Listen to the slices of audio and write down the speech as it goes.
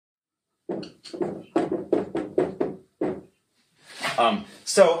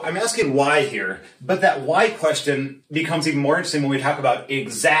So I'm asking why here, but that why question becomes even more interesting when we talk about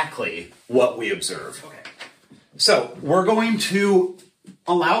exactly what we observe. Okay. So we're going to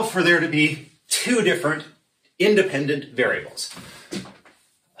allow for there to be two different independent variables.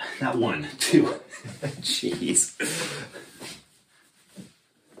 Not one, two. Jeez.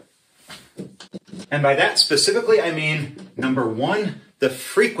 And by that specifically, I mean, number one, the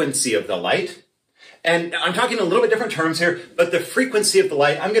frequency of the light. And I'm talking a little bit different terms here, but the frequency of the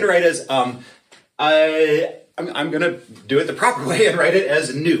light, I'm going to write as, I'm going to do it the proper way and write it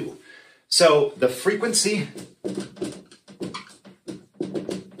as nu. So the frequency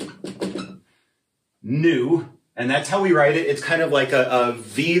nu, and that's how we write it. It's kind of like a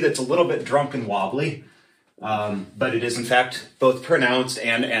V that's a little bit drunk and wobbly, but it is in fact both pronounced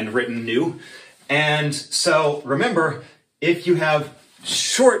and written nu. And so remember, if you have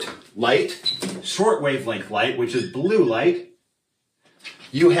short light, short wavelength light, which is blue light,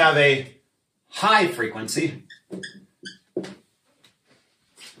 you have a high frequency.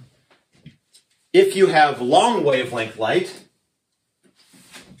 If you have long wavelength light,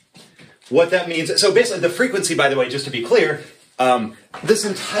 what that means, so basically the frequency, by the way, just to be clear,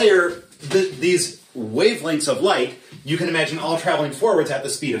 these wavelengths of light, you can imagine all traveling forwards at the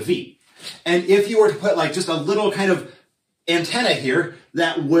speed of v. And if you were to put like just a little kind of antenna here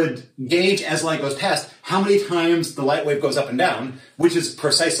that would gauge as light goes past how many times the light wave goes up and down, which is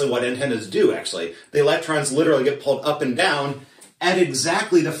precisely what antennas do actually. The electrons literally get pulled up and down at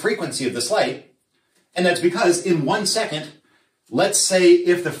exactly the frequency of this light. And that's because in 1 second, let's say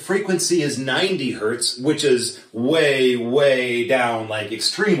if the frequency is 90 hertz, which is way, way down, like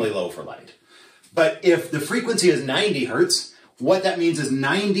extremely low for light. But if the frequency is 90 hertz, what that means is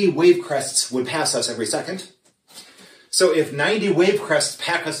 90 wave crests would pass us every second. So if 90 wave crests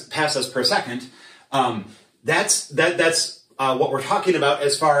pass us per second, that's what we're talking about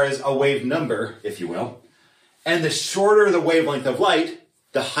as far as a wave number, if you will. And the shorter the wavelength of light,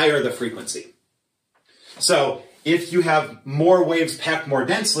 the higher the frequency. So if you have more waves packed more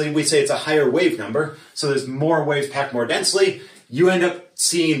densely, we say it's a higher wave number. So there's more waves packed more densely. You end up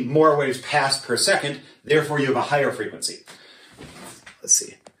seeing more waves pass per second. Therefore, you have a higher frequency. Let's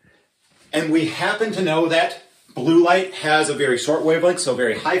see. And we happen to know that blue light has a very short wavelength, so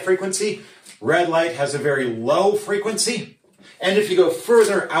very high frequency. Red light has a very low frequency. And if you go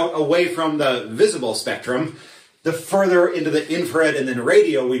further out away from the visible spectrum, the further into the infrared and then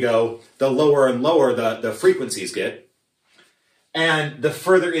radio we go, the lower and lower the frequencies get. And the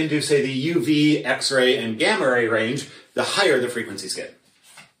further into, say, the UV, X-ray, and gamma ray range, the higher the frequencies get.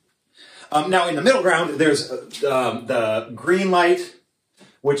 Now, in the middle ground, there's the green light,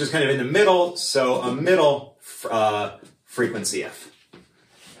 which is kind of in the middle, so a middle frequency F.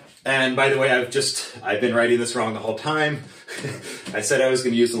 And by the way, I've been writing this wrong the whole time. I said I was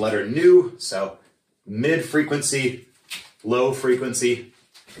going to use the letter nu, so mid frequency, low frequency,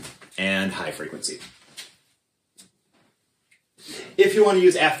 and high frequency. If you want to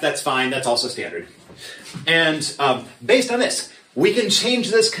use F, that's fine. That's also standard. And based on this, we can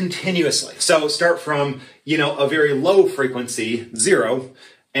change this continuously. So start from, a very low frequency, 0,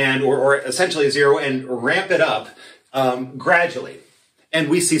 or essentially 0, and ramp it up gradually. And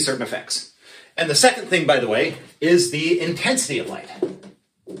we see certain effects. And the second thing, by the way, is the intensity of light.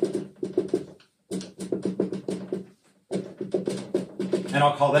 And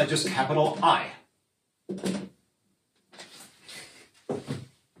I'll call that just capital I.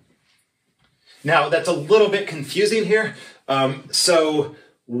 Now, that's a little bit confusing here. So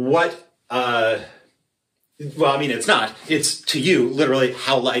what, well, I mean, it's not. It's to you, literally,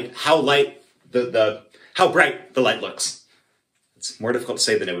 how bright the light looks. It's more difficult to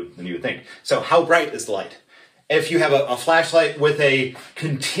say than you would think. So how bright is the light? If you have a flashlight with a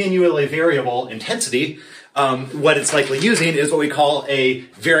continually variable intensity, what it's likely using is what we call a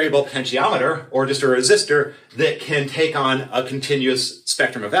variable potentiometer, or just a resistor that can take on a continuous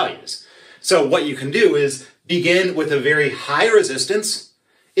spectrum of values. So what you can do is begin with a very high resistance.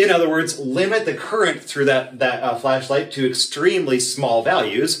 In other words, limit the current through that flashlight to extremely small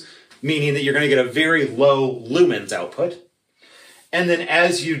values, meaning that you're going to get a very low lumens output. And then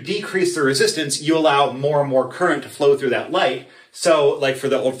as you decrease the resistance, you allow more and more current to flow through that light. So like for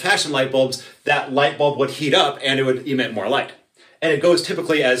the old-fashioned light bulbs, that light bulb would heat up and it would emit more light. And it goes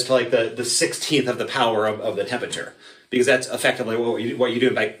typically as to like the 16th of the power of the temperature, because that's effectively what you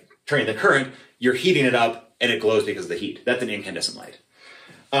do by turning the current. You're heating it up and it glows because of the heat. That's an incandescent light.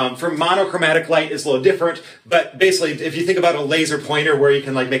 For monochromatic light, it's a little different, but basically, if you think about a laser pointer where you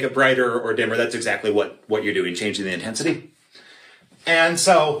can like make it brighter or dimmer, that's exactly what you're doing, changing the intensity. And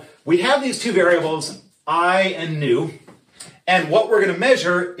so we have these two variables, I and nu, and what we're going to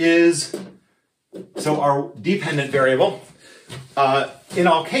measure is, so our dependent variable, in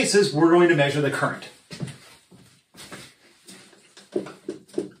all cases, we're going to measure the current.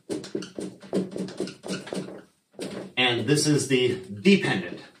 And this is the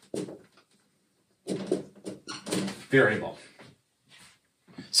dependent variable.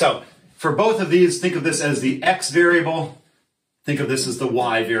 So for both of these, think of this as the x variable. Think of this as the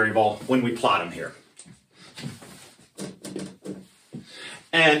y variable when we plot them here.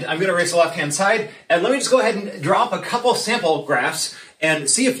 And I'm going to erase the left-hand side. And let me just go ahead and drop a couple sample graphs and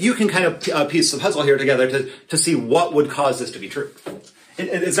see if you can kind of piece the puzzle here together to see what would cause this to be true.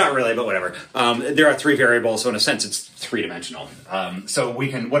 It's not really, but whatever. There are three variables, so in a sense, it's three-dimensional. So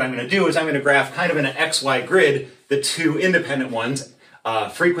what I'm going to do is I'm going to graph kind of in an XY grid the two independent ones,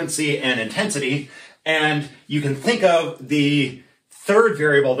 frequency and intensity. And you can think of the third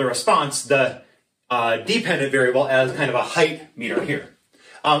variable, the response, the dependent variable, as kind of a height meter here.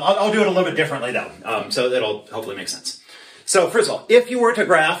 I'll do it a little bit differently, though, so that'll hopefully make sense. So first of all, if you were to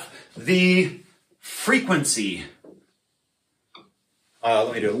graph the frequency,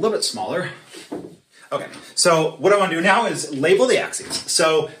 let me do it a little bit smaller. Okay, so what I want to do now is label the axes.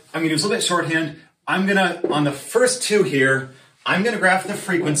 So I'm going to use a little bit shorthand. I'm going to, on the first two here, I'm going to graph the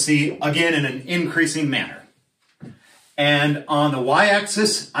frequency, again, in an increasing manner. And on the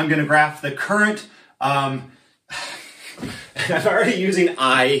y-axis, I'm going to graph the current. I'm already using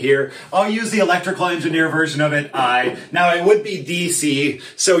I here. I'll use the electrical engineer version of it, I. Now, it would be DC,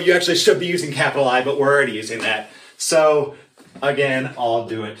 so you actually should be using capital I, but we're already using that. So again, I'll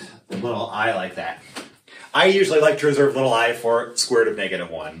do it a little I like that. I usually like to reserve little I for square root of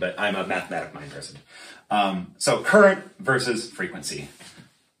 -1, but I'm a mathematic mind person. So current versus frequency.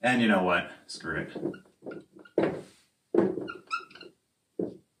 And you know what? Screw it.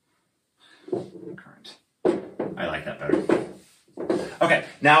 Current. I like that better. Okay,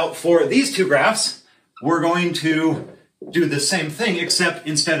 now for these two graphs, we're going to do the same thing, except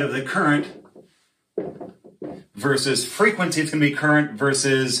instead of the current versus frequency, it's going to be current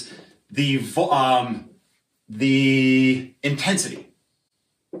versus the intensity,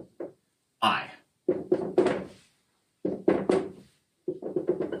 I.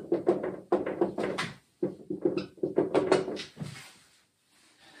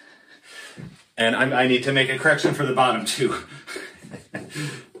 And I need to make a correction for the bottom too.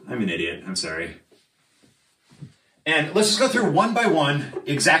 I'm an idiot, I'm sorry. And let's just go through one by one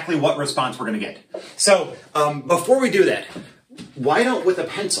exactly what response we're going to get. So before we do that, why don't, with a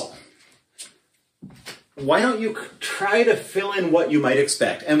pencil, why don't you try to fill in what you might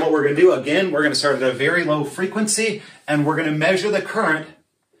expect? And what we're going to do, again, we're going to start at a very low frequency, and we're going to measure the current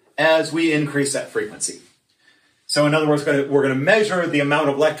as we increase that frequency. So in other words, we're going to measure the amount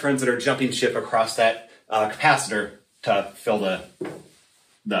of electrons that are jumping ship across that capacitor to fill the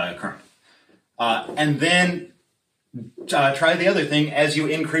current. And then try the other thing as you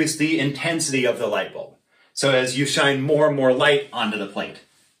increase the intensity of the light bulb. So as you shine more and more light onto the plate,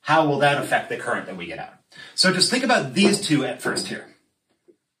 how will that affect the current that we get out? So just think about these two at first here.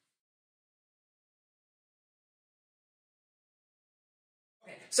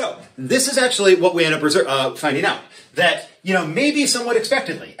 So this is actually what we end up finding out, that, maybe somewhat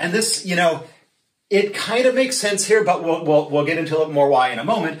expectedly. And this, it kind of makes sense here, but we'll get into a little more why in a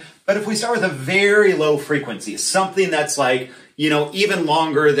moment. But if we start with a very low frequency, something that's like, even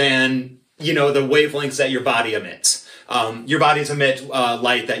longer than, the wavelengths that your body emits. Your bodies emit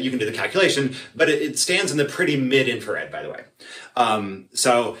light that you can do the calculation, but it stands in the pretty mid-infrared, by the way.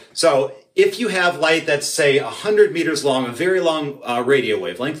 So if you have light that's, say, 100 meters long, a very long radio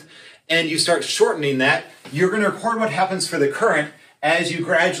wavelength, and you start shortening that, you're going to record what happens for the current as you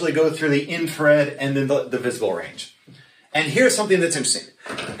gradually go through the infrared and then the visible range. And here's something that's interesting.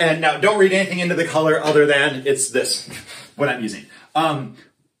 And now, don't read anything into the color other than it's this, what I'm using.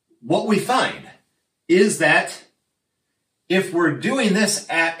 What we find is that if we're doing this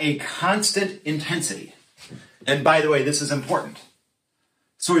at a constant intensity, and by the way, this is important.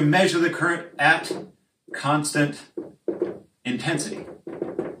 So we measure the current at constant intensity.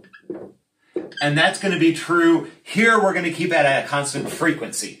 And that's going to be true. Here we're going to keep it at a constant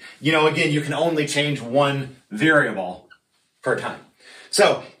frequency. Again, you can only change one variable per time.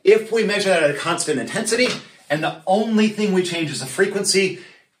 So if we measure that at a constant intensity, and the only thing we change is the frequency,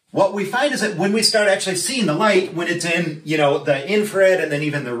 what we find is that when we start actually seeing the light, when it's in, the infrared and then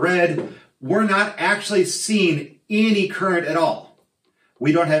even the red, we're not actually seeing any current at all.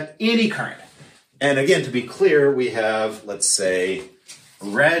 We don't have any current. And again, to be clear, we have, let's say,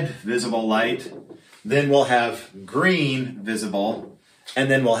 red visible light, then we'll have green visible, and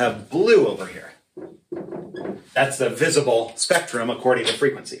then we'll have blue over here. That's the visible spectrum according to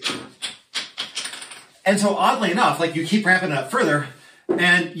frequency. And so oddly enough, like you keep ramping it up further,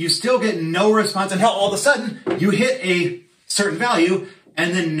 and you still get no response until all of a sudden you hit a certain value,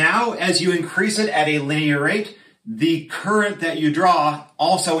 and then now as you increase it at a linear rate, the current that you draw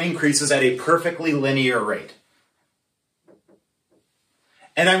also increases at a perfectly linear rate.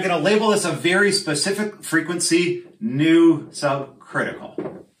 And I'm going to label this a very specific frequency, nu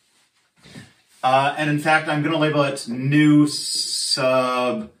subcritical. And in fact, I'm going to label it nu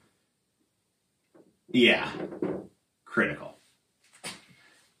sub, critical.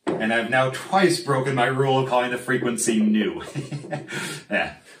 And I've now twice broken my rule of calling the frequency nu.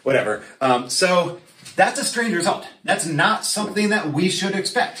 Yeah, whatever. So that's a strange result. That's not something that we should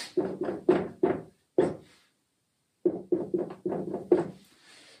expect.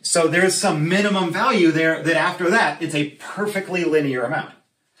 So there's some minimum value there that after that, it's a perfectly linear amount.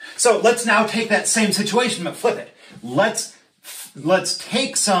 So let's now take that same situation, but flip it. Let's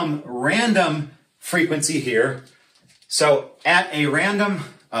take some random frequency here. So at a random,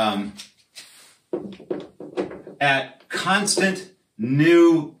 at constant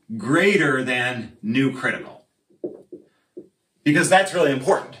nu greater than nu critical. Because that's really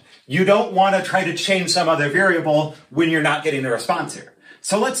important. You don't want to try to change some other variable when you're not getting the response here.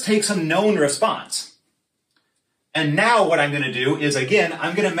 So let's take some known response. And now what I'm going to do is, again,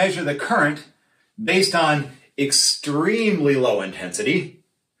 I'm going to measure the current based on extremely low intensity,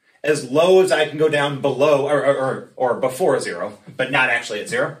 as low as I can go down below or before zero, but not actually at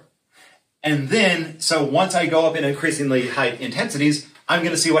zero. And then, so once I go up in increasingly high intensities, I'm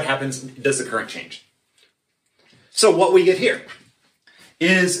going to see what happens. Does the current change? So what we get here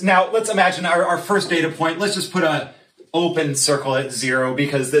is, now let's imagine our first data point. Let's just put a open circle at 0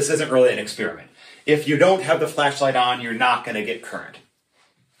 because this isn't really an experiment. If you don't have the flashlight on, you're not going to get current.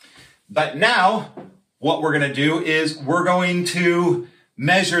 But now what we're going to do is we're going to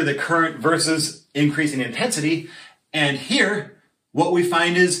measure the current versus increasing intensity. And here, what we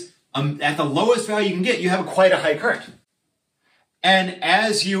find is at the lowest value you can get, you have quite a high current. And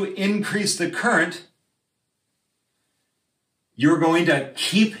as you increase the current, you're going to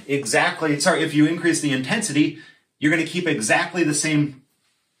keep exactly, if you increase the intensity, you're going to keep exactly the same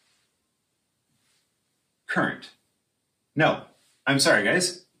current. No, I'm sorry,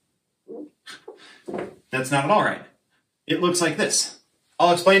 guys. That's not at all right. It looks like this.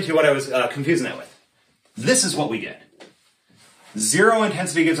 I'll explain to you what I was confusing that with. This is what we get. 0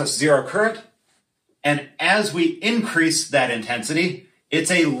 intensity gives us 0 current, and as we increase that intensity,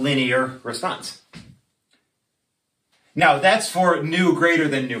 it's a linear response. Now, that's for nu greater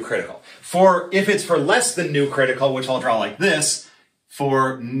than nu critical. If it's for less than nu critical, which I'll draw like this,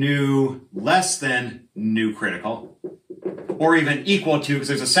 for nu less than nu critical, or even equal to, because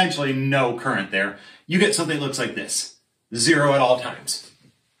there's essentially no current there, you get something that looks like this. 0 at all times.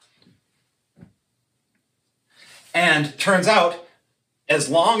 And turns out, as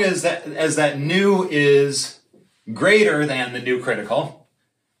long as that nu is greater than the nu critical,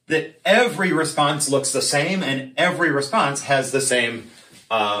 that every response looks the same, and every response has the same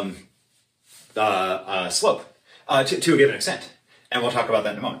slope to a given extent. And we'll talk about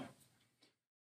that in a moment.